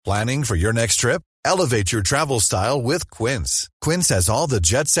Planning for your next trip? Elevate your travel style with Quince. Quince has all the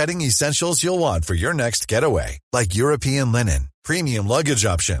jet-setting essentials you'll want for your next getaway, like European linen, premium luggage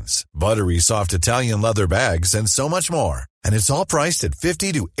options, buttery soft Italian leather bags, and so much more. And it's all priced at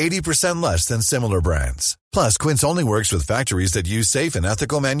 50 to 80% less than similar brands. Plus, Quince only works with factories that use safe and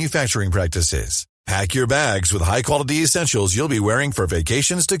ethical manufacturing practices. Pack your bags with high-quality essentials you'll be wearing for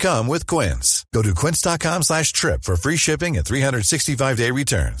vacations to come with Quince. Go to quince.com/trip for free shipping and 365-day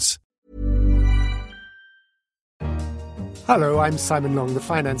returns. Hello, I'm Simon Long, the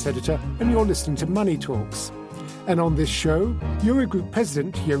finance editor, and you're listening to Money Talks. And on this show, Eurogroup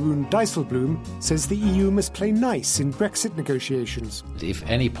President Jeroen Dijsselbloem says the EU must play nice in Brexit negotiations. If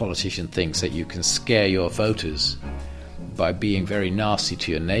any politician thinks that you can scare your voters by being very nasty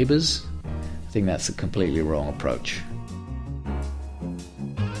to your neighbours, I think that's a completely wrong approach.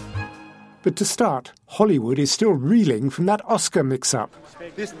 But to start, Hollywood is still reeling from that Oscar mix-up.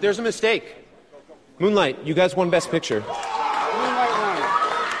 There's a mistake. Moonlight, you guys won Best Picture. Moonlight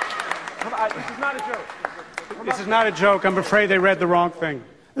won. This is not a joke. This is not a joke. I'm afraid they read the wrong thing.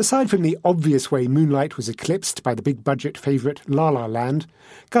 Aside from the obvious way Moonlight was eclipsed by the big-budget favourite La La Land,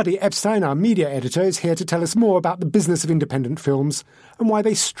 Gadi Epstein, our media editor, is here to tell us more about the business of independent films and why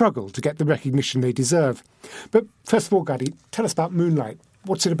they struggle to get the recognition they deserve. But first of all, Gadi, tell us about Moonlight.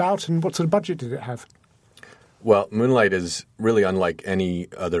 What's it about and what sort of budget did it have? Well, Moonlight is really unlike any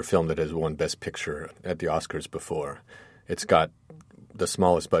other film that has won Best Picture at the Oscars before. It's got the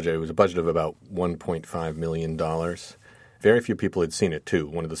smallest budget. It was a budget of about $1.5 million. Very few people had seen it, too.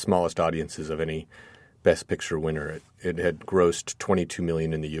 One of the smallest audiences of any Best Picture winner. It had grossed $22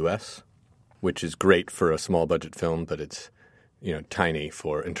 million in the U.S., which is great for a small-budget film, but it's tiny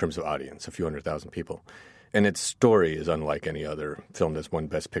in terms of audience, a few 100,000 people. And its story is unlike any other film that's won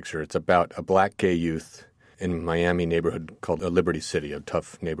Best Picture. It's about a black gay youth in a Miami neighborhood called Liberty City, a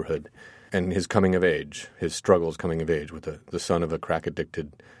tough neighborhood, and his coming of age, his struggles coming of age with the son of a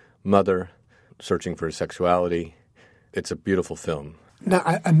crack-addicted mother, searching for his sexuality. It's a beautiful film.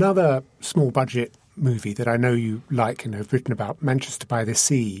 Now, another small-budget movie that I know you like and have written about, Manchester by the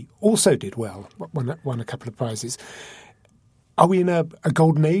Sea, also did well, won a couple of prizes. Are we in a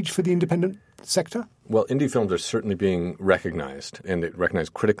golden age for the independent sector? Well, indie films are certainly being recognized, and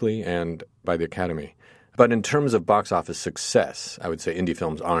recognized critically and by the Academy. But in terms of box office success, I would say indie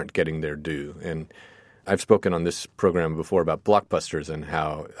films aren't getting their due. And I've spoken on this program before about blockbusters and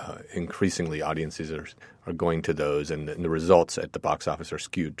how increasingly audiences are going to those, and the results at the box office are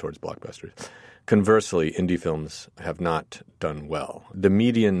skewed towards blockbusters. Conversely, indie films have not done well. The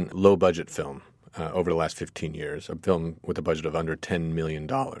median low-budget film over the last 15 years, a film with a budget of under $10 million,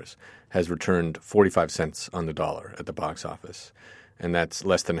 has returned 45 cents on the dollar at the box office. And that's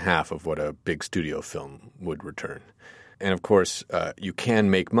less than half of what a big studio film would return. And, of course, you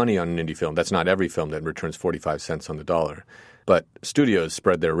can make money on an indie film. That's not every film that returns 45 cents on the dollar. But studios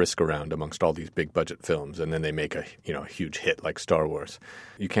spread their risk around amongst all these big-budget films, and then they make a huge hit like Star Wars.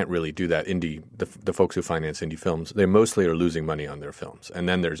 You can't really do that. The folks who finance indie films, they mostly are losing money on their films. And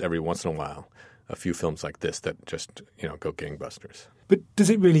then there's every once in a while a few films like this that just go gangbusters. But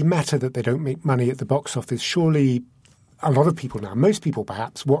does it really matter that they don't make money at the box office? Surely a lot of people now, most people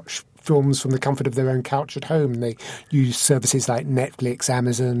perhaps, watch films from the comfort of their own couch at home. They use services like Netflix,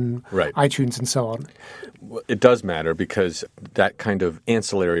 Amazon, right, iTunes, and so on. Well, it does matter because that kind of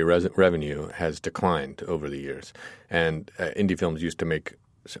ancillary revenue has declined over the years. And indie films used to make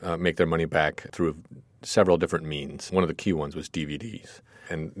their money back through several different means. One of the key ones was DVDs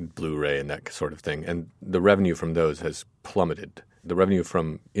and Blu-ray and that sort of thing. And the revenue from those has plummeted. The revenue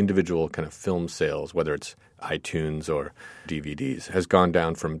from individual kind of film sales, whether it's iTunes or DVDs, has gone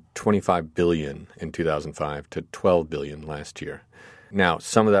down from $25 billion in 2005 to $12 billion last year. Now,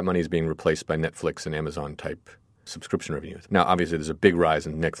 some of that money is being replaced by Netflix and Amazon-type subscription revenues. Now, obviously, there's a big rise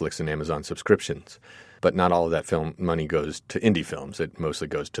in Netflix and Amazon subscriptions, but not all of that film money goes to indie films. It mostly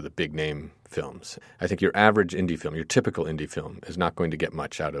goes to the big-name films. I think your average indie film, your typical indie film, is not going to get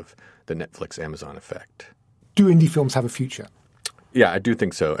much out of the Netflix-Amazon effect. Do indie films have a future? Yeah, I do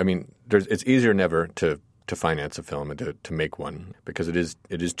think so. I mean, it's easier than ever to finance a film and to make one because it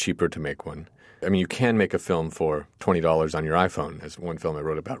is cheaper to make one. I mean, you can make a film for $20 on your iPhone, as one film I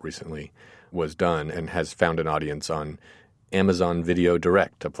wrote about recently was done and has found an audience on Amazon Video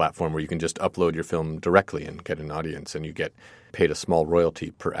Direct, a platform where you can just upload your film directly and get an audience, and you get paid a small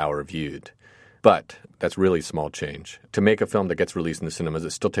royalty per hour viewed. But that's really small change. To make a film that gets released in the cinemas,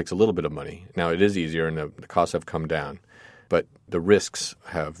 it still takes a little bit of money. Now, it is easier and the costs have come down. But the risks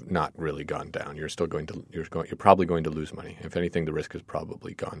have not really gone down. You're probably going to lose money. If anything, the risk has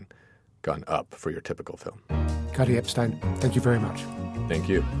probably gone gone up for your typical film. Gary Epstein, thank you very much. Thank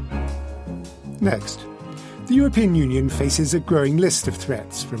you. Next, the European Union faces a growing list of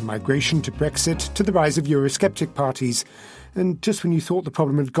threats, from migration to Brexit to the rise of Eurosceptic parties. And just when you thought the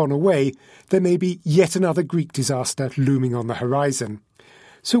problem had gone away, there may be yet another Greek disaster looming on the horizon.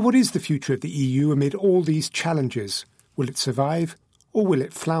 So what is the future of the EU amid all these challenges? Will it survive or will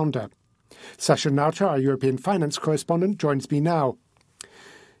it flounder? Sasha Nauta, our European finance correspondent, joins me now.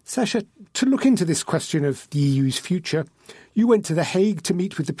 Sasha, to look into this question of the EU's future, you went to The Hague to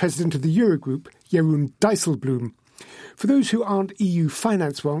meet with the president of the Eurogroup, Jeroen Dijsselbloem. For those who aren't EU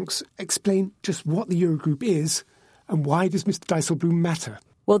finance wonks, explain just what the Eurogroup is and why does Mr. Dijsselbloem matter?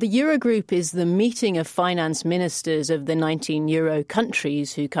 Well, the Eurogroup is the meeting of finance ministers of the 19 Euro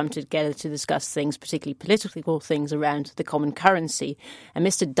countries who come together to discuss things, particularly political things around the common currency. And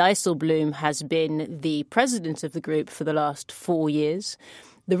Mr. Dijsselbloem has been the president of the group for the last 4 years.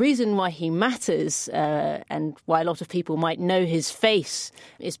 The reason why he matters and why a lot of people might know his face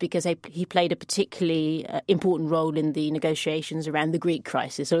is because he played a particularly important role in the negotiations around the Greek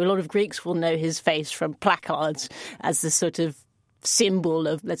crisis. So a lot of Greeks will know his face from placards as the sort of symbol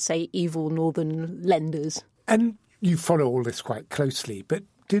of, let's say, evil northern lenders. And you follow all this quite closely, but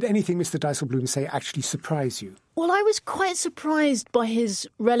did anything Mr. Dijsselbloem say actually surprise you? Well, I was quite surprised by his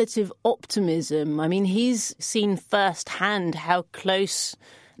relative optimism. I mean, he's seen firsthand how close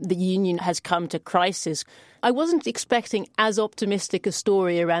the Union has come to crisis. I wasn't expecting as optimistic a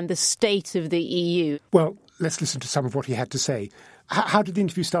story around the state of the EU. Well, let's listen to some of what he had to say. How did the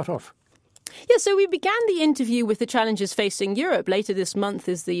interview start off? Yeah, so we began the interview with the challenges facing Europe. Later this month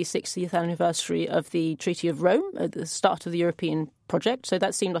is the 60th anniversary of the Treaty of Rome, at the start of the European project. So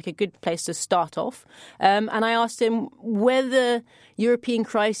that seemed like a good place to start off. And I asked him whether European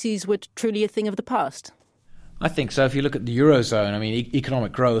crises were truly a thing of the past. I think so. If you look at the Eurozone, I mean,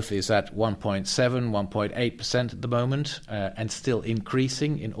 economic growth is at 1.7, 1.8% at the moment, and still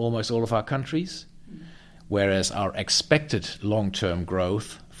increasing in almost all of our countries, whereas our expected long-term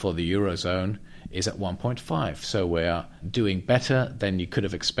growth for the Eurozone is at 1.5. So we're doing better than you could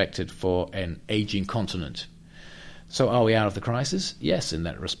have expected for an aging continent. So are we out of the crisis? Yes, in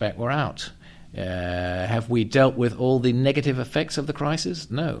that respect, we're out. Have we dealt with all the negative effects of the crisis?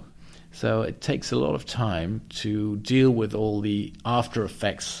 No. So it takes a lot of time to deal with all the after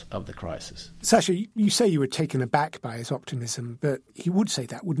effects of the crisis. Sasha, you say you were taken aback by his optimism, but he would say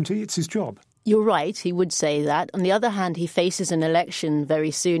that, wouldn't he? It's his job. You're right, he would say that. On the other hand, he faces an election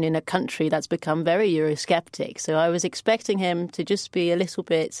very soon in a country that's become very Eurosceptic. So I was expecting him to just be a little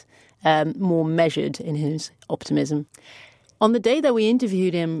bit more measured in his optimism. On the day that we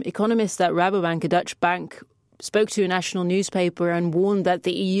interviewed him, economists at Rabobank, a Dutch bank, spoke to a national newspaper and warned that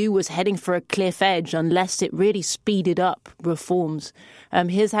the EU was heading for a cliff edge unless it really speeded up reforms.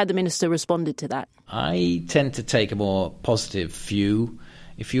 Here's how the minister responded to that. I tend to take a more positive view.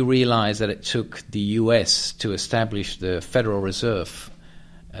 If you realize that it took the US to establish the Federal Reserve,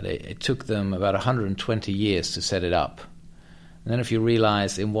 and it took them about 120 years to set it up. And then if you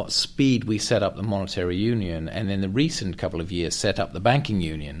realize in what speed we set up the monetary union, and in the recent couple of years set up the banking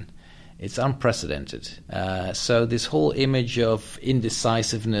union, it's unprecedented. So this whole image of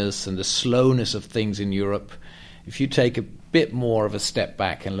indecisiveness and the slowness of things in Europe, if you take a bit more of a step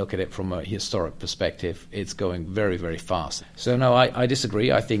back and look at it from a historic perspective, it's going very, very fast. So no, I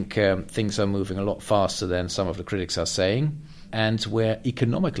disagree. I think things are moving a lot faster than some of the critics are saying. And we're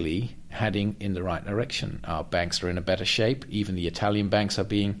economically heading in the right direction. Our banks are in a better shape. Even the Italian banks are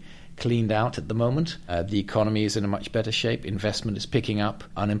being cleaned out at the moment. The economy is in a much better shape. Investment is picking up.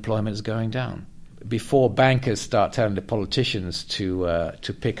 Unemployment is going down. Before bankers start telling the politicians to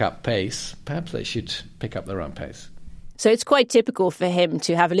pick up pace, perhaps they should pick up their own pace. So it's quite typical for him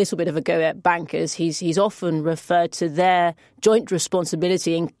to have a little bit of a go at bankers. He's often referred to their joint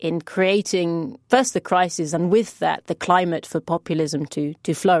responsibility in creating first the crisis and with that the climate for populism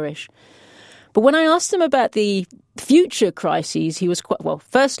to flourish. But when I asked him about the future crises, he was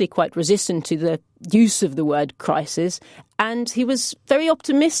firstly quite resistant to the use of the word crisis, and he was very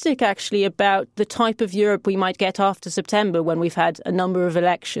optimistic actually about the type of Europe we might get after September when we've had a number of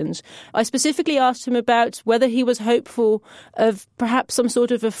elections. I specifically asked him about whether he was hopeful of perhaps some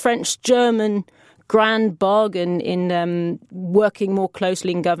sort of a French-German grand bargain in working more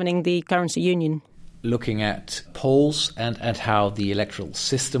closely in governing the currency union. Looking at polls and at how the electoral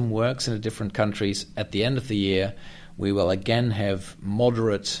system works in the different countries, at the end of the year, we will again have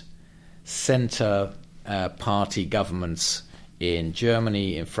moderate centre party governments in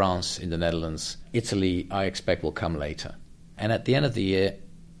Germany, in France, in the Netherlands. Italy, I expect, will come later. And at the end of the year,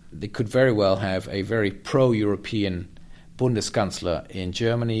 they could very well have a very pro-European Bundeskanzler in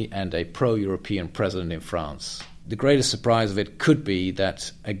Germany and a pro-European president in France. The greatest surprise of it could be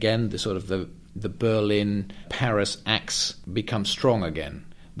that, again, the Berlin-Paris axe becomes strong again,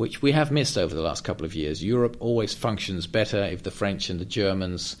 which we have missed over the last couple of years. Europe always functions better if the French and the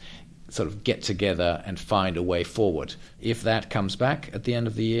Germans sort of get together and find a way forward. If that comes back at the end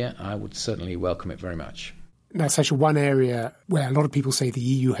of the year, I would certainly welcome it very much. Now, Sasha, one area where a lot of people say the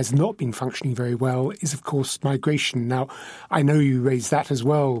EU has not been functioning very well is, of course, migration. Now, I know you raised that as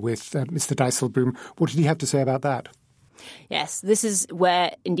well with Mr. Dijsselbloem. What did he have to say about that? Yes, this is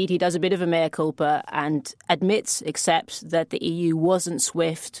where, indeed, he does a bit of a mea culpa and accepts that the EU wasn't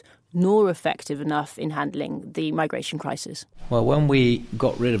swift nor effective enough in handling the migration crisis. Well, when we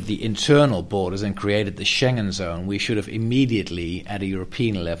got rid of the internal borders and created the Schengen zone, we should have immediately, at a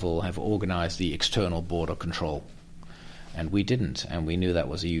European level, have organized the external border control. And we didn't, and we knew that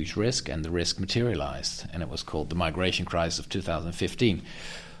was a huge risk, and the risk materialized, and it was called the migration crisis of 2015.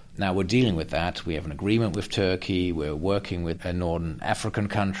 Now we're dealing with that. We have an agreement with Turkey. We're working with Northern African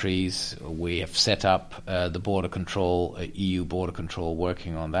countries. We have set up the border control, EU border control,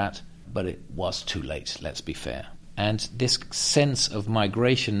 working on that. But it was too late, let's be fair. And this sense of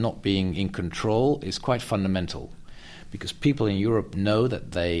migration not being in control is quite fundamental, because people in Europe know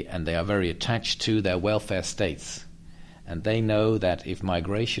that they are very attached to their welfare states. And they know that if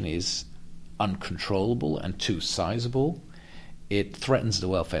migration is uncontrollable and too sizable, it threatens the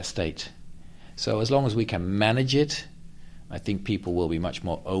welfare state. So as long as we can manage it, I think people will be much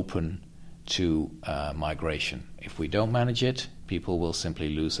more open to migration. If we don't manage it, people will simply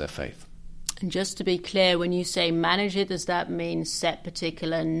lose their faith. And just to be clear, when you say manage it, does that mean set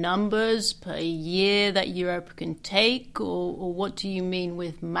particular numbers per year that Europe can take, or what do you mean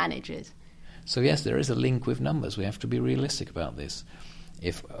with manage it? So yes, there is a link with numbers. We have to be realistic about this.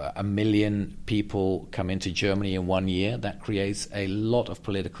 If 1 million people come into Germany in 1 year, that creates a lot of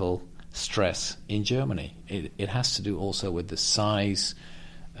political stress in Germany. It has to do also with the size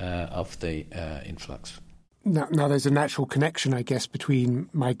of the influx. Now, there's a natural connection, I guess, between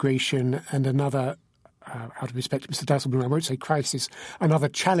migration and another, out of respect to Mr. Dijsselbloem, I won't say crisis, another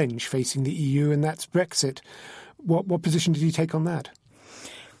challenge facing the EU, and that's Brexit. What position did he take on that?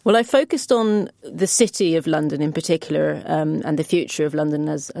 Well, I focused on the city of London in particular, and the future of London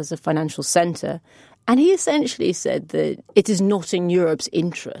as a financial centre. And he essentially said that it is not in Europe's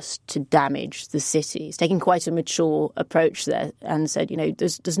interest to damage the city. He's taking quite a mature approach there and said,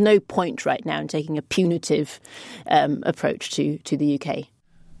 there's no point right now in taking a punitive approach to the UK.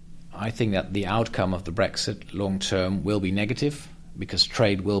 I think that the outcome of the Brexit long term will be negative because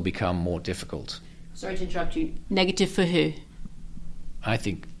trade will become more difficult. Sorry to interrupt you. Negative for who? I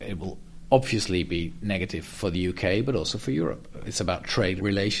think it will obviously be negative for the UK, but also for Europe. It's about trade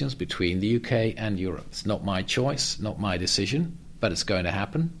relations between the UK and Europe. It's not my choice, not my decision, but it's going to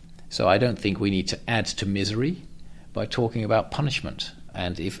happen. So I don't think we need to add to misery by talking about punishment.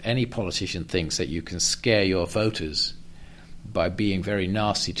 And if any politician thinks that you can scare your voters by being very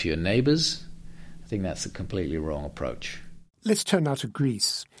nasty to your neighbours, I think that's a completely wrong approach. Let's turn now to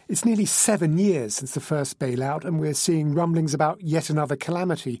Greece. It's nearly 7 years since the first bailout, and we're seeing rumblings about yet another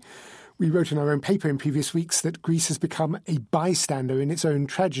calamity. We wrote in our own paper in previous weeks that Greece has become a bystander in its own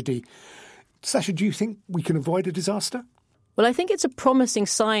tragedy. Sasha, do you think we can avoid a disaster? Well, I think it's a promising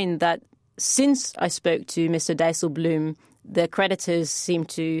sign that since I spoke to Mr. Dijsselbloem, the creditors seem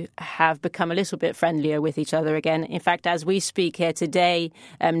to have become a little bit friendlier with each other again. In fact, as we speak here today,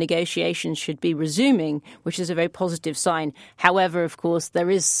 negotiations should be resuming, which is a very positive sign. However, of course, there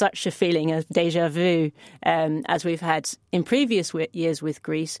is such a feeling of déjà vu as we've had in previous years with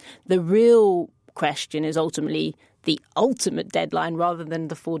Greece. The real question is ultimately the ultimate deadline rather than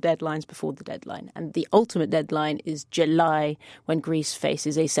the 4 deadlines before the deadline. And the ultimate deadline is July, when Greece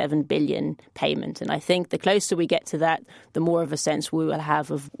faces a 7 billion payment. And I think the closer we get to that, the more of a sense we will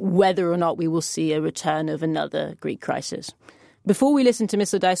have of whether or not we will see a return of another Greek crisis. Before we listen to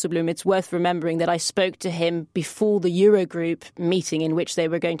Mr. Dijsselbloem, it's worth remembering that I spoke to him before the Eurogroup meeting in which they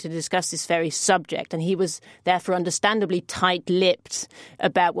were going to discuss this very subject, and he was therefore understandably tight-lipped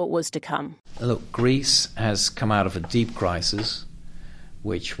about what was to come. Look, Greece has come out of a deep crisis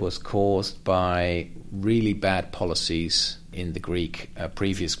which was caused by really bad policies in the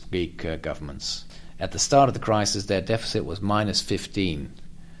previous Greek governments. At the start of the crisis, their deficit was minus 15,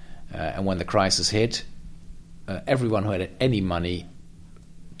 and when the crisis hit, everyone who had any money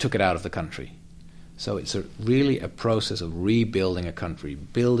took it out of the country. So it's really a process of rebuilding a country,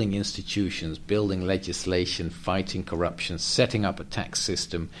 building institutions, building legislation, fighting corruption, setting up a tax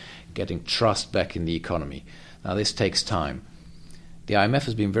system, getting trust back in the economy. Now this takes time. The IMF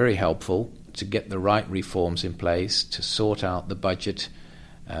has been very helpful. to get the right reforms in place, to sort out the budget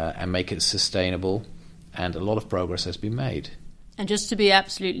and make it sustainable, and a lot of progress has been made. And just to be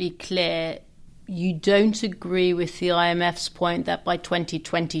absolutely clear, you don't agree with the IMF's point that by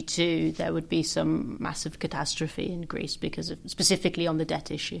 2022 there would be some massive catastrophe in Greece specifically on the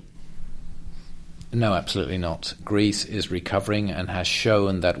debt issue? No, absolutely not. Greece is recovering and has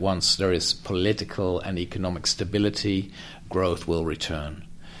shown that once there is political and economic stability, growth will return.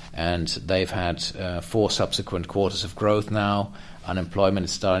 And they've had 4 subsequent quarters of growth now. Unemployment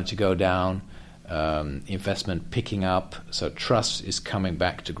is starting to go down. Investment picking up, so trust is coming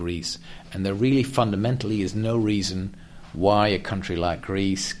back to Greece. And there really fundamentally is no reason why a country like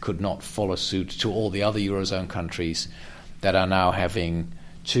Greece could not follow suit to all the other Eurozone countries that are now having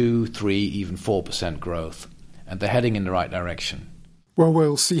 2%, 3%, even 4% growth. And they're heading in the right direction. Well,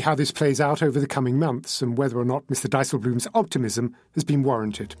 we'll see how this plays out over the coming months and whether or not Mr. Dijsselbloem's optimism has been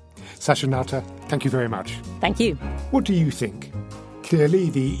warranted. Sasha Nauta, thank you very much. Thank you. What do you think? Clearly,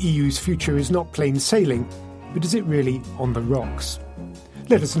 the EU's future is not plain sailing, but is it really on the rocks?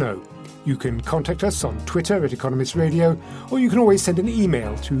 Let us know. You can contact us on Twitter at Economist Radio, or you can always send an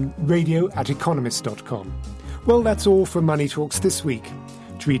email to radio@economist.com. Well, that's all for Money Talks this week.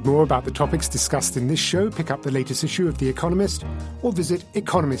 To read more about the topics discussed in this show, pick up the latest issue of The Economist or visit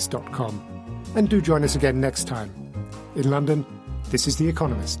economist.com. And do join us again next time. In London, this is The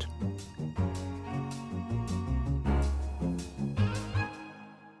Economist.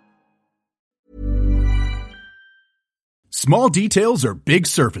 Small details are big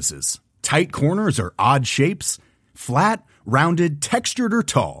surfaces. Tight corners are odd shapes. Flat, rounded, textured, or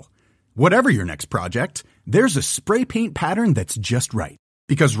tall. Whatever your next project, there's a spray paint pattern that's just right.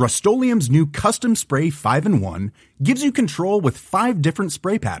 Because Rust-Oleum's new Custom Spray 5-in-1 gives you control with 5 different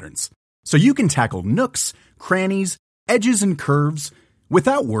spray patterns. So you can tackle nooks, crannies, edges, and curves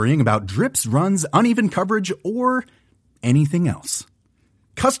without worrying about drips, runs, uneven coverage, or anything else.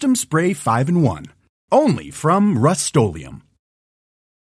 Custom Spray 5-in-1. Only from Rust-Oleum.